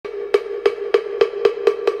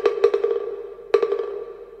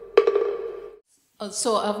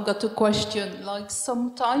So I've got a question. Like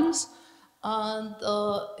sometimes, and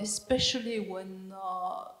especially when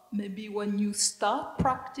maybe when you start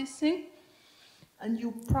practicing, and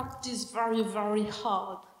you practice very, very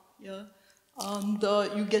hard, yeah, and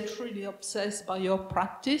you get really obsessed by your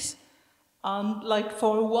practice, and like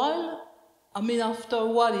for a while, I mean, after a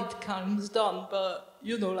while it calms down, but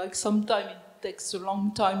you know, like sometimes it takes a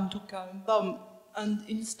long time to calm down, and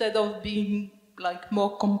instead of being like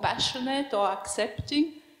more compassionate or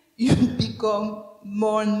accepting, you become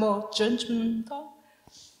more and more judgmental.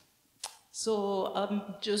 So I'm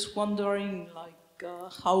just wondering, like,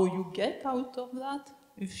 how you get out of that?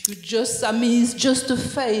 If you just, I mean, it's just a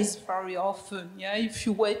phase very often, yeah? If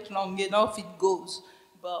you wait long enough, it goes.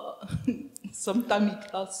 But sometimes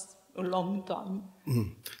it lasts a long time.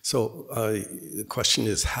 So the question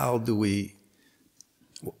is, how do we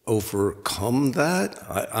overcome that?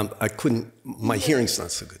 I couldn't, my hearing's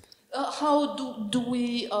not so good. How do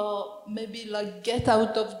we maybe like get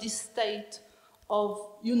out of this state of,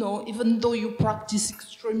 you know, even though you practice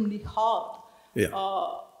extremely hard, yeah.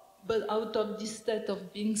 But out of this state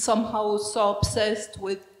of being somehow so obsessed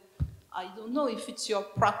with, I don't know if it's your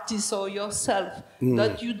practice or yourself,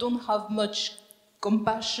 that you don't have much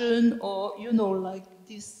compassion or, you know, like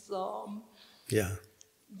this,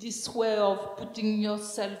 this way of putting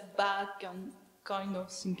yourself back and kind of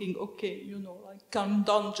thinking, okay, you know, like calm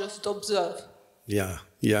down, just observe. Yeah,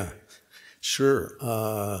 sure.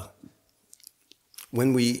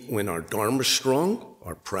 When our Dharma is strong,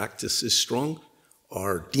 our practice is strong,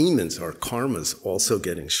 our demons, our karma's also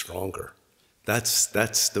getting stronger. That's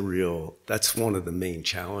one of the main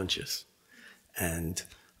challenges. And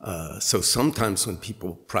so sometimes when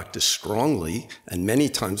people practice strongly, and many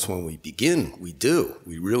times when we begin, we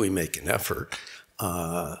really make an effort,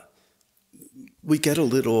 we're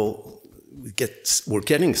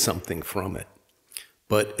getting something from it.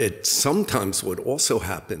 But sometimes what also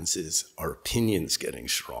happens is our opinion's getting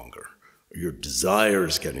stronger, or your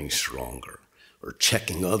desires getting stronger, or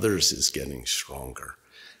checking others is getting stronger.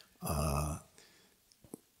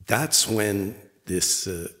 That's when this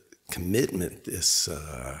commitment, this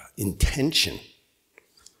intention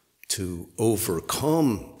to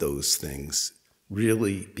overcome those things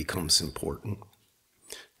really becomes important.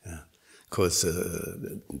 Because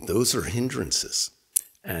those are hindrances.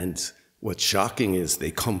 And what's shocking is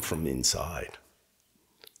they come from inside.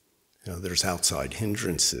 You know, there's outside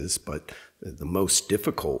hindrances, but the most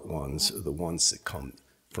difficult ones are the ones that come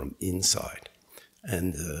from inside.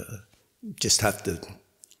 And just have to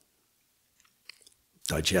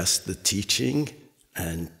digest the teaching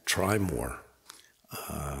and try more.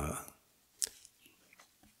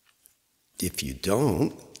 If you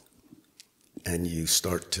don't, and you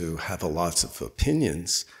start to have lots of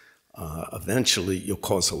opinions, eventually you'll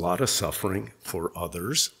cause a lot of suffering for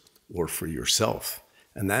others or for yourself.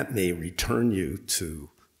 And that may return you to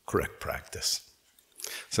correct practice.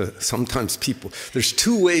 So sometimes there's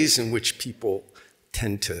two ways in which people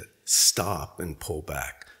tend to stop and pull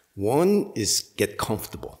back. One is get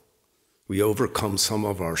comfortable. We overcome some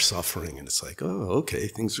of our suffering and it's like, oh, okay,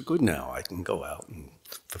 things are good now. I can go out and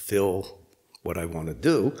fulfill what I want to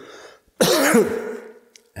do.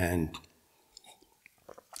 And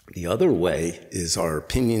the other way is our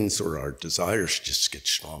opinions or our desires just get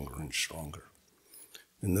stronger and stronger.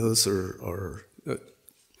 And those are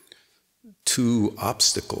two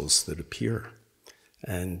obstacles that appear.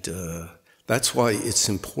 And that's why it's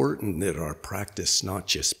important that our practice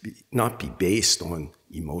not be based on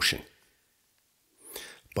emotion,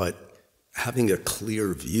 but having a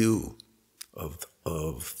clear view of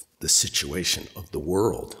the situation, of the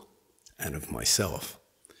world, and of myself.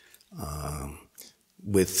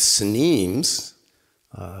 With sanims,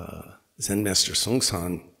 Zen Master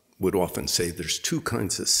Songsan would often say there's two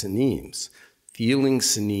kinds of sanims, feeling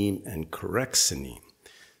sanim and correct sanim.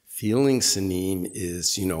 Feeling sanim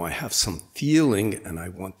is, you know, I have some feeling and I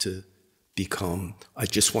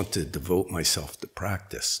just want to devote myself to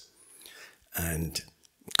practice and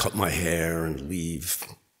cut my hair and leave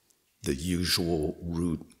the usual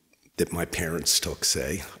route that my parents took,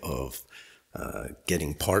 say, of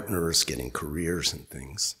getting partners, getting careers and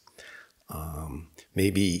things.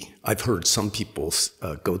 Maybe I've heard some people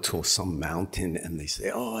go to some mountain and they say,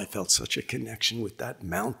 oh, I felt such a connection with that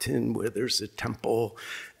mountain where there's a temple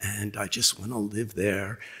and I just want to live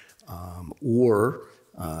there. Or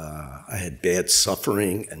I had bad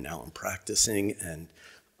suffering and now I'm practicing and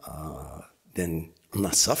then I'm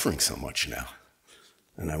not suffering so much now.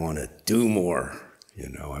 And I want to do more, you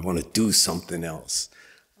know, I want to do something else.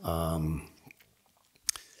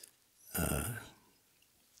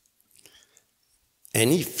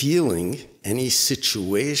 any feeling, any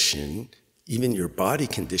situation, even your body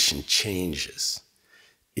condition changes.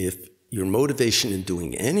 If your motivation in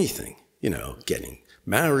doing anything, getting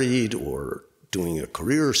married or doing a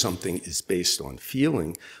career or something is based on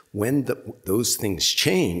feeling, when those things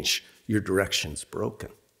change, your direction's broken,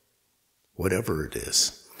 whatever it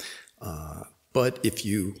is. But if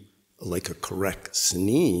you, like a correct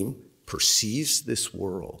Sunim, perceives this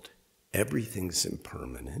world, everything's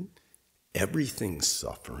impermanent, everything's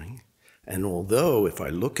suffering, and although if I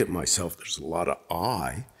look at myself, there's a lot of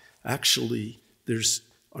I, actually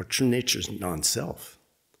our true nature is non-self.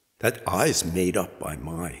 That I is made up by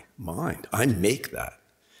my mind. I make that.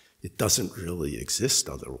 It doesn't really exist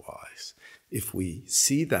otherwise. If we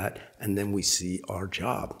see that, and then we see our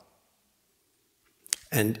job.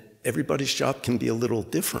 And everybody's job can be a little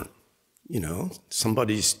different.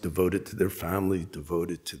 Somebody's devoted to their family,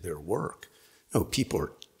 devoted to their work. People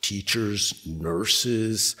are teachers,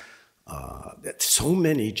 nurses. So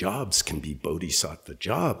many jobs can be bodhisattva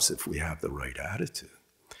jobs if we have the right attitude.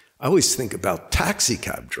 I always think about taxi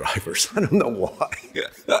cab drivers. I don't know why.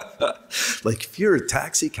 Like if you're a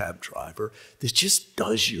taxi cab driver that just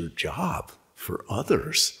does your job for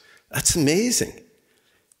others, that's amazing,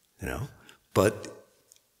 But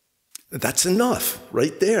that's enough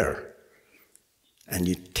right there. And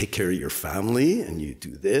you take care of your family, and you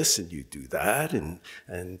do this, and you do that, and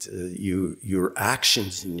your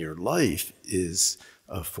actions in your life is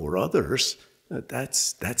for others.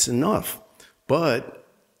 That's enough. But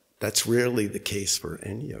that's rarely the case for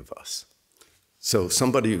any of us. So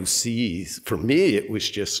somebody who sees, for me, it was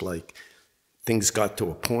just like things got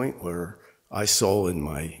to a point where I saw in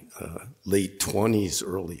my late 20s,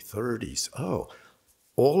 early 30s,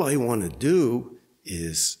 all I want to do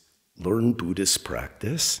is learn Buddhist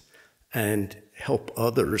practice and help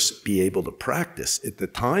others be able to practice. At the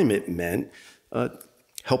time, it meant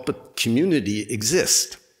help a community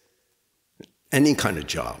exist. Any kind of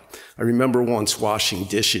job. I remember once washing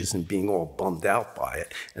dishes and being all bummed out by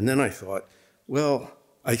it. And then I thought,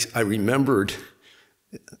 I remembered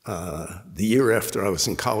the year after I was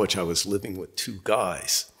in college, I was living with two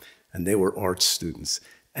guys, and they were art students,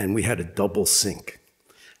 and we had a double sink.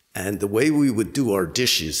 And the way we would do our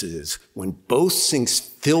dishes is when both sinks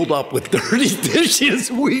filled up with dirty dishes,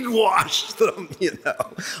 we'd wash them,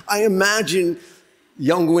 I imagine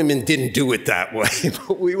young women didn't do it that way,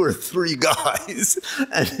 but we were three guys.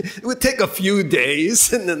 And it would take a few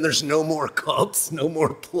days, and then there's no more cups, no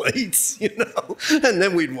more plates, and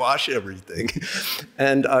then we'd wash everything.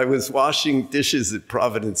 And I was washing dishes at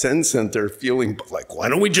Providence Zen Center feeling like, why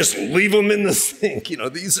don't we just leave them in the sink?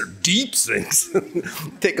 These are deep sinks.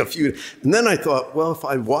 Take a few. And then I thought, if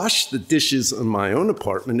I wash the dishes in my own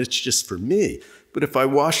apartment, it's just for me. But if I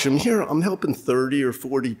wash them here, I'm helping 30 or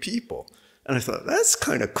 40 people. And I thought, that's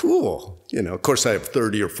kind of cool. Of course, I have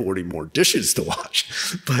 30 or 40 more dishes to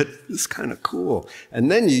wash, but it's kind of cool. And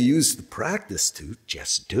then you use the practice to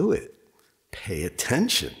just do it. Pay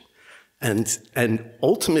attention. And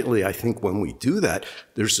ultimately, I think when we do that,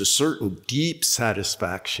 there's a certain deep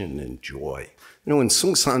satisfaction and joy. When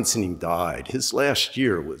Sungsan Sunim died, his last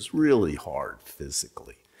year was really hard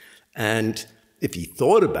physically. And if he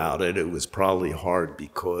thought about it, it was probably hard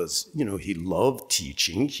because, he loved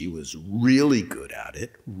teaching. He was really good at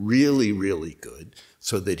it, really, really good,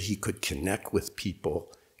 so that he could connect with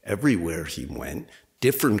people everywhere he went,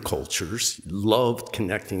 different cultures. He loved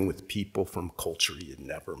connecting with people from culture he had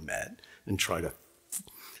never met and try to,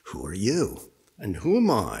 who are you? And who am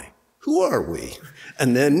I? Who are we?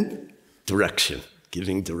 And then direction,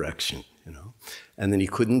 giving direction, And then he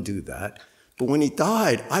couldn't do that. But when he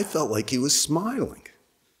died, I felt like he was smiling.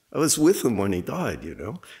 I was with him when he died,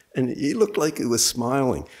 and he looked like he was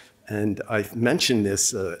smiling. And I mentioned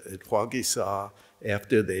this at Hwagisa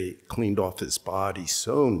after they cleaned off his body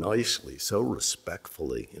so nicely, so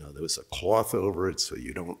respectfully. There was a cloth over it so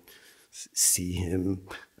you don't see him,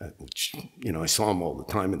 which, I saw him all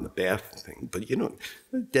the time in the bath thing. But,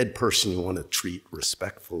 a dead person you want to treat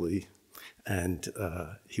respectfully. And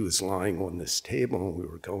he was lying on this table, and we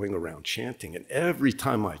were going around chanting. And every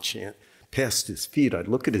time I chant past his feet, I'd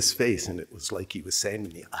look at his face, and it was like he was saying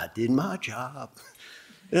to me, I did my job.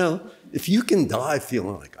 If you can die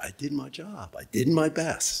feeling like, I did my job, I did my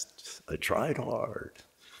best, I tried hard,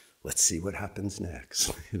 let's see what happens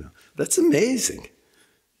next. That's amazing.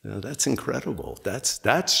 That's incredible.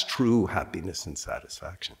 That's true happiness and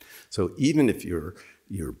satisfaction. So even if your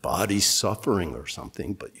body's suffering or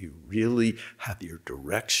something, but you really have your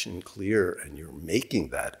direction clear and you're making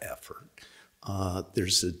that effort,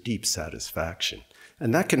 there's a deep satisfaction.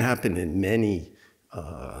 And that can happen in many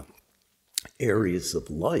areas of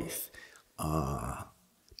life.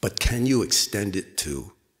 But can you extend it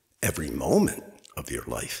to every moment of your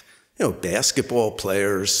life? You know, basketball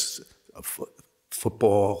players,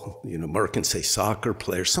 football, you know, Americans say soccer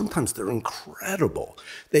players, sometimes they're incredible.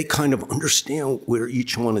 They kind of understand where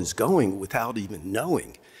each one is going without even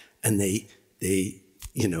knowing. And they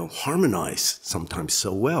you know, harmonize sometimes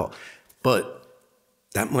so well. But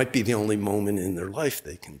that might be the only moment in their life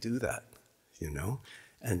they can do that, you know?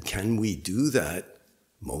 And can we do that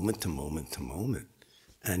moment to moment to moment?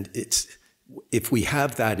 And if we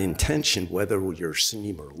have that intention, whether you're a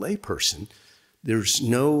Sunim or a layperson, there's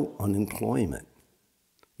no unemployment,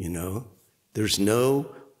 you know? There's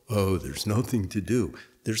no, oh, there's nothing to do.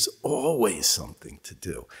 There's always something to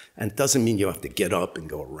do. And it doesn't mean you have to get up and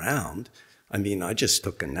go around. I mean, I just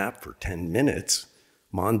took a nap for 10 minutes.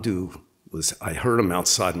 Mandu I heard him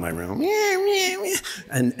outside my room.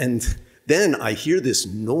 And then I hear this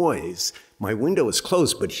noise. My window is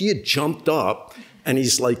closed, but he had jumped up and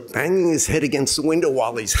he's like banging his head against the window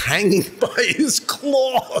while he's hanging by his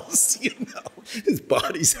claws, you know. His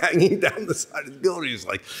body's hanging down the side of the building. He's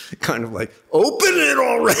like, kind of like, open it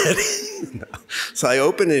already. You know? So I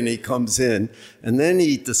open it and he comes in, and then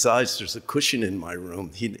he decides there's a cushion in my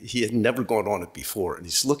room. He had never gone on it before. And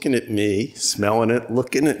he's looking at me, smelling it,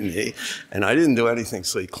 looking at me, and I didn't do anything.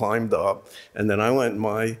 So he climbed up, and then I went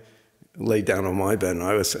lay down on my bed,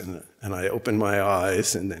 and I opened my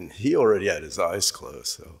eyes, and then he already had his eyes closed.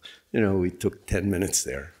 So, you know, we took 10 minutes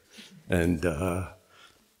there. And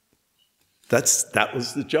that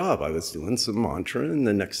was the job. I was doing some mantra, and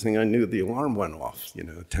the next thing I knew, the alarm went off, you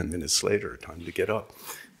know, 10 minutes later, time to get up.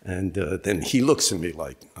 And then he looks at me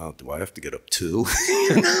like, oh, do I have to get up too?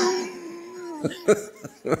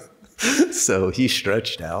 So he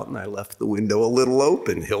stretched out, and I left the window a little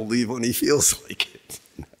open. He'll leave when he feels like it.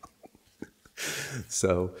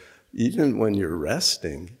 So even when you're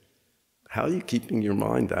resting, how are you keeping your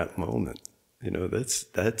mind that moment? You know,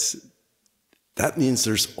 that means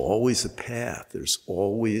there's always a path. There's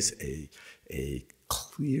always a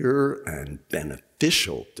clear and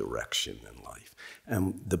beneficial direction in life.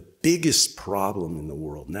 And the biggest problem in the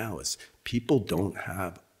world now is people don't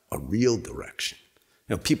have a real direction.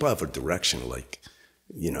 You know, people have a direction like,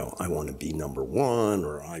 you know, I want to be number one,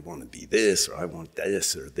 or I want to be this, or I want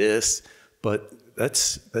this or this. But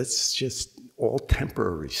that's just all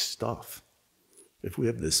temporary stuff. If we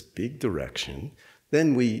have this big direction,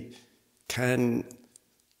 then we can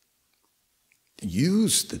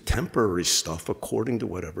use the temporary stuff according to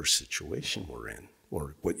whatever situation we're in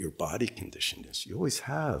or what your body condition is. You always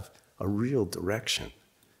have a real direction.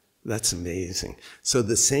 That's amazing. So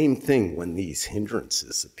the same thing when these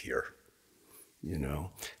hindrances appear, you know.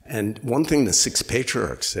 And one thing the six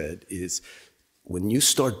patriarchs said is, when you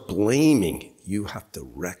start blaming, you have to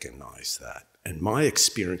recognize that. And my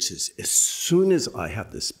experience is, as soon as I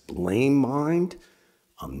have this blame mind,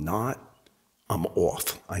 I'm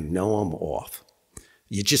off. I know I'm off.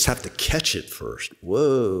 You just have to catch it first.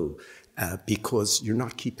 Whoa, because you're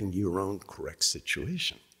not keeping your own correct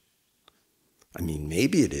situation. I mean,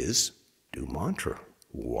 maybe it is, do mantra.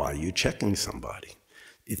 Why are you checking somebody?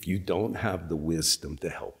 If you don't have the wisdom to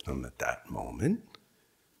help them at that moment,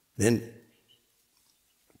 then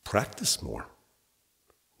practice more.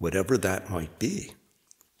 Whatever that might be,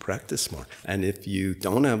 practice more. And if you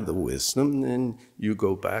don't have the wisdom, then you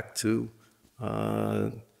go back to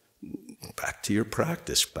your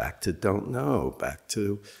practice, back to don't know, back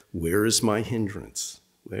to where is my hindrance?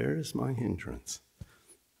 Where is my hindrance?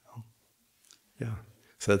 Yeah,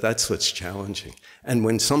 so that's what's challenging. And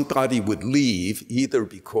when somebody would leave, either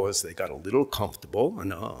because they got a little comfortable,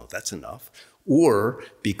 and oh, that's enough, or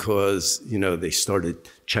because, you know, they started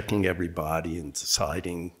checking everybody and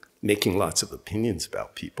deciding, making lots of opinions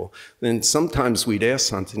about people, then sometimes we'd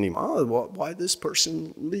ask Santanim, oh, well, why this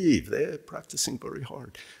person leave? They're practicing very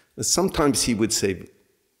hard. And sometimes he would say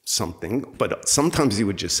something, but sometimes he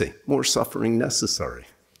would just say, more suffering necessary.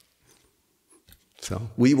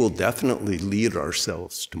 So we will definitely lead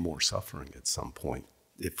ourselves to more suffering at some point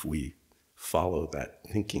if we follow that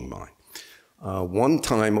thinking mind. One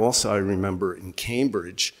time also I remember in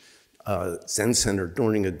Cambridge, Zen Center,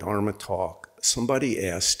 during a Dharma talk, somebody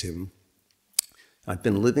asked him, I've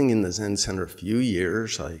been living in the Zen Center a few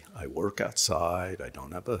years, I work outside, I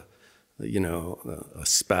don't have a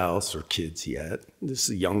spouse or kids yet. This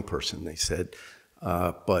is a young person, they said,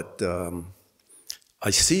 but I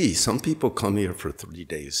see some people come here for 3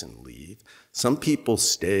 days and leave. Some people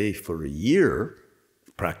stay for a year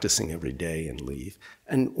practicing every day and leave.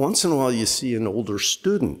 And once in a while you see an older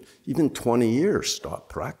student, even 20 years, start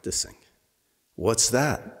practicing. What's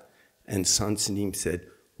that? And Sansanim said,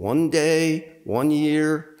 1 day, 1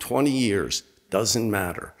 year, 20 years. Doesn't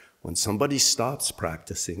matter. When somebody stops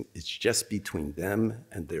practicing, it's just between them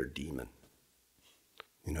and their demon.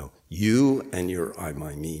 You know, you and your I,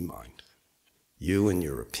 my, me mind. You and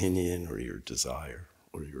your opinion or your desire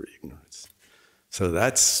or your ignorance. So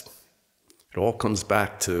it all comes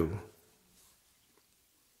back to,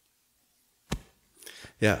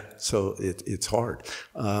 so it's hard.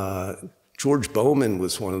 George Bowman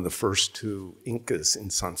was one of the first two Incas in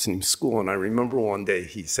Sansanim school, and I remember one day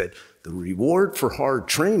he said, the reward for hard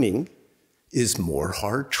training is more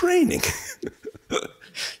hard training.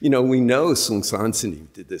 You know, we know Sung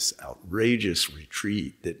Sansanim did this outrageous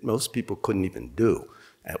retreat that most people couldn't even do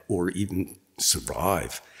or even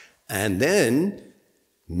survive. And then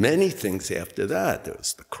many things after that. There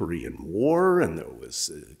was the Korean War, and there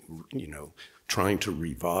was, trying to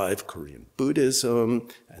revive Korean Buddhism,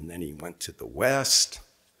 and then he went to the West,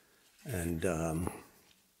 and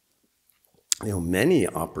many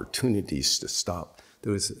opportunities to stop.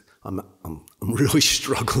 There was, I'm really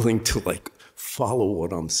struggling to follow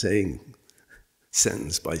what I'm saying,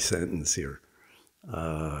 sentence by sentence here.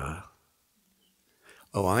 I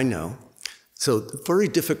know. So very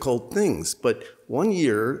difficult things, but one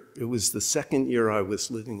year, it was the second year I was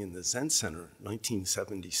living in the Zen Center,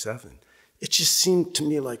 1977. It just seemed to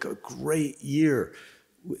me like a great year.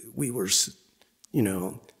 We were,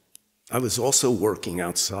 I was also working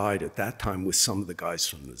outside at that time with some of the guys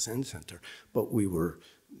from the Zen Center, but we were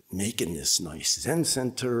making this nice Zen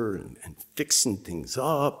Center and fixing things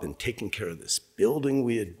up and taking care of this building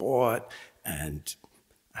we had bought and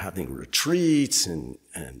having retreats and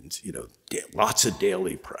lots of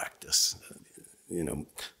daily practice.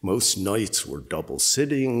 Most nights were double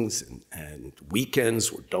sittings and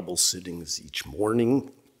weekends were double sittings each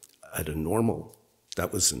morning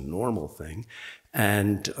that was a normal thing.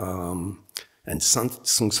 And Sung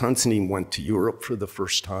Sansanim went to Europe for the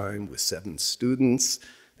first time with 7 students.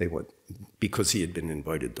 They went because he had been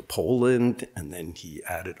invited to Poland, and then he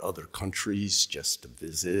added other countries just to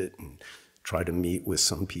visit and try to meet with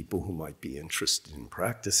some people who might be interested in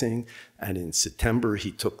practicing. And in September,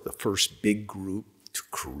 he took the first big group to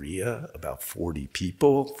Korea, about 40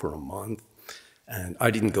 people for a month. And I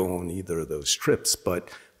didn't go on either of those trips, but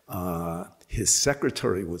his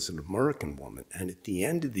secretary was an American woman. And at the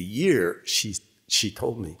end of the year, she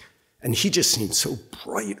told me, and he just seemed so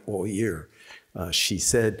bright all year. She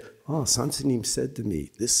said, Sansanim said to me,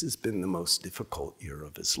 this has been the most difficult year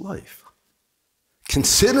of his life.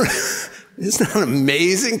 Isn't that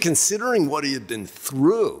amazing? Considering what he had been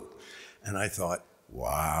through. And I thought,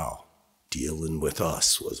 wow, dealing with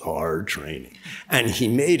us was hard training. And he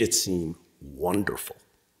made it seem wonderful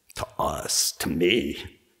to us, to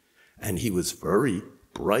me. And he was very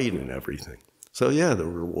bright in everything. So yeah, the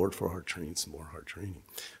reward for hard training is more hard training.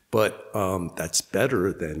 But that's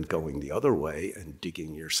better than going the other way and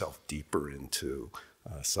digging yourself deeper into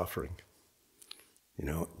suffering.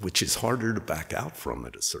 Which is harder to back out from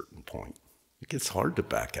at a certain point. It gets hard to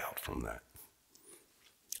back out from that.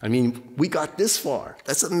 I mean, we got this far.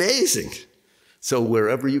 That's amazing. So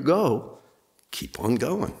wherever you go, keep on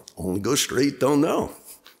going. Only go straight, don't know.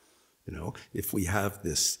 If we have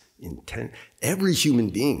this intent, every human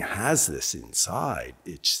being has this inside.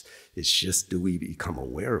 It's just, do we become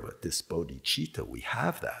aware of it? This bodhicitta, we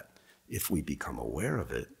have that. If we become aware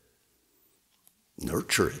of it,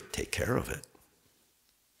 nurture it, take care of it.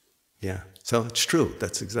 Yeah, so it's true.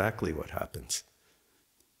 That's exactly what happens.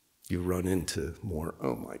 You run into more,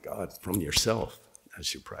 oh my God, from yourself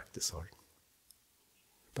as you practice hard.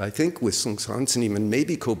 But I think with Sung Sansanim, and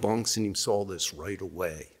maybe Kobong Sunim saw this right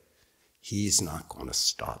away, he's not going to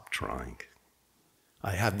stop trying.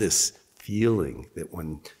 I have this feeling that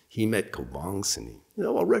when he met Kobong Sunim,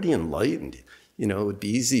 already enlightened, it'd be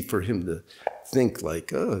easy for him to think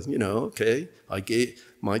okay, I gave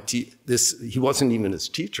this, he wasn't even his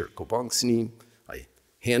teacher. Kobong Sunim, I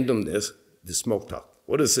hand him this moktak.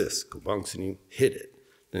 What is this? Kobong Sunim hit it.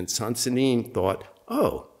 Then Sansanim thought,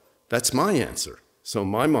 oh, that's my answer. So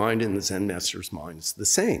my mind and the Zen master's mind is the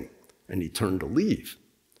same. And he turned to leave.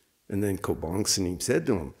 And then Kobong Sunim said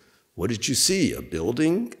to him, what did you see? A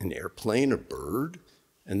building, an airplane, a bird?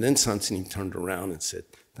 And then Sansanim turned around and said,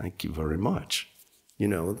 thank you very much.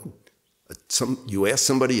 You ask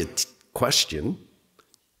somebody a question,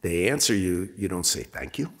 they answer you, you don't say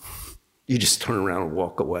thank you. You just turn around and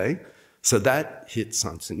walk away. So that hit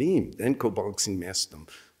Sansanim. Then Kobong Sunim asked him,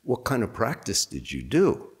 what kind of practice did you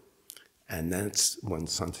do? And that's when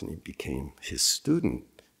Sansanim became his student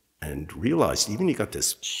and realized, even he got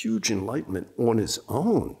this huge enlightenment on his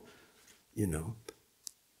own,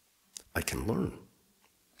 I can learn.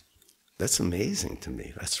 That's amazing to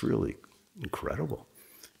me. That's really incredible,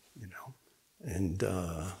 And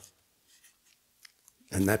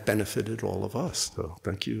that benefited all of us. So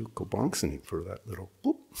thank you, Dae Bong Sunim, for that little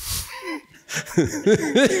boop.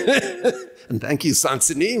 And thank you,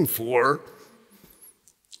 Sansanim, for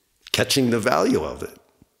catching the value of it.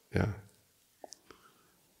 Yeah.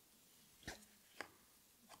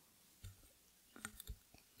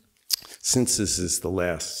 Since this is the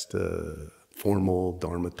last formal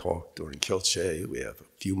Dharma talk during Kyoche, we have a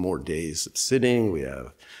few more days of sitting. We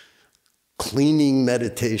have cleaning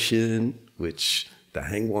meditation, which the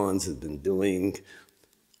Hangwons have been doing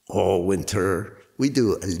all winter. We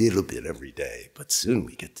do a little bit every day, but soon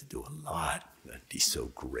we get to do a lot. That'd be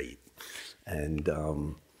so great. And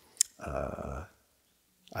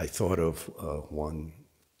I thought of one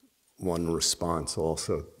response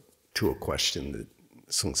also to a question that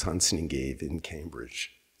Sung Sansin gave in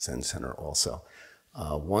Cambridge Zen Center also.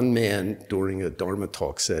 One man during a Dharma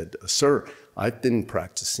talk said, "Sir, I've been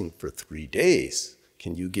practicing for 3 days.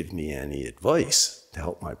 Can you give me any advice to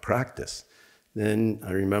help my practice?" Then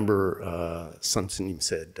I remember Sansin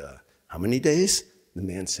said, "How many days?" The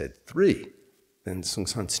man said, 3. Then Sung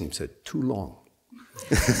Sansin said, "Too long."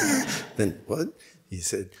 Then what? He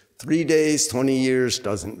said, 3 days, 20 years,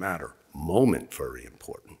 doesn't matter. Moment, very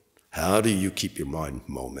important. How do you keep your mind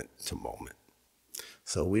moment to moment?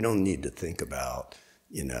 So we don't need to think about,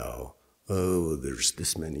 oh, there's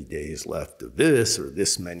this many days left of this, or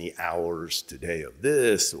this many hours today of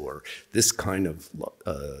this, or this kind of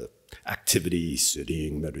activity,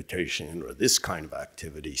 sitting, meditation, or this kind of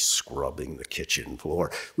activity, scrubbing the kitchen floor.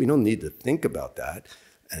 We don't need to think about that.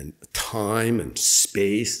 And time and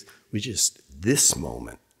space, this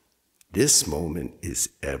moment is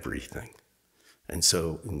everything. And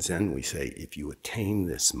so in Zen we say, if you attain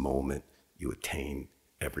this moment, you attain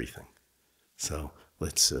everything. So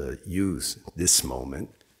let's use this moment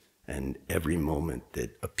and every moment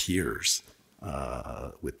that appears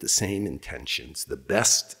with the same intentions, the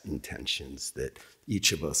best intentions that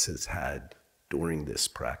each of us has had during this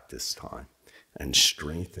practice time, and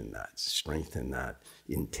strengthen that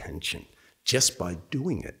intention just by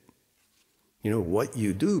doing it. What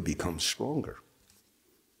you do becomes stronger.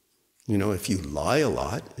 If you lie a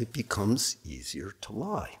lot, it becomes easier to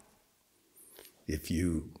lie. If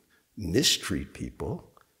you mistreat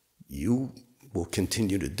people, you will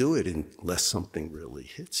continue to do it unless something really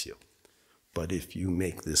hits you. But if you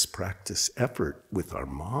make this practice effort with our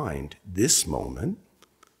mind, this moment,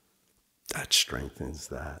 that strengthens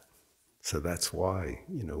that. So that's why,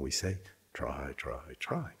 we say, try, try,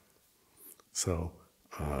 try. So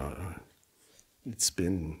it's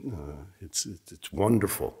been, it's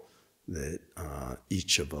wonderful that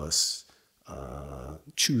each of us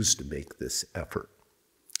choose to make this effort.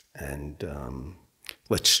 And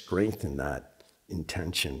let's strengthen that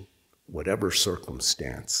intention, whatever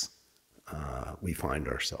circumstance we find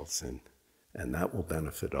ourselves in. And that will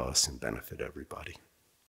benefit us and benefit everybody.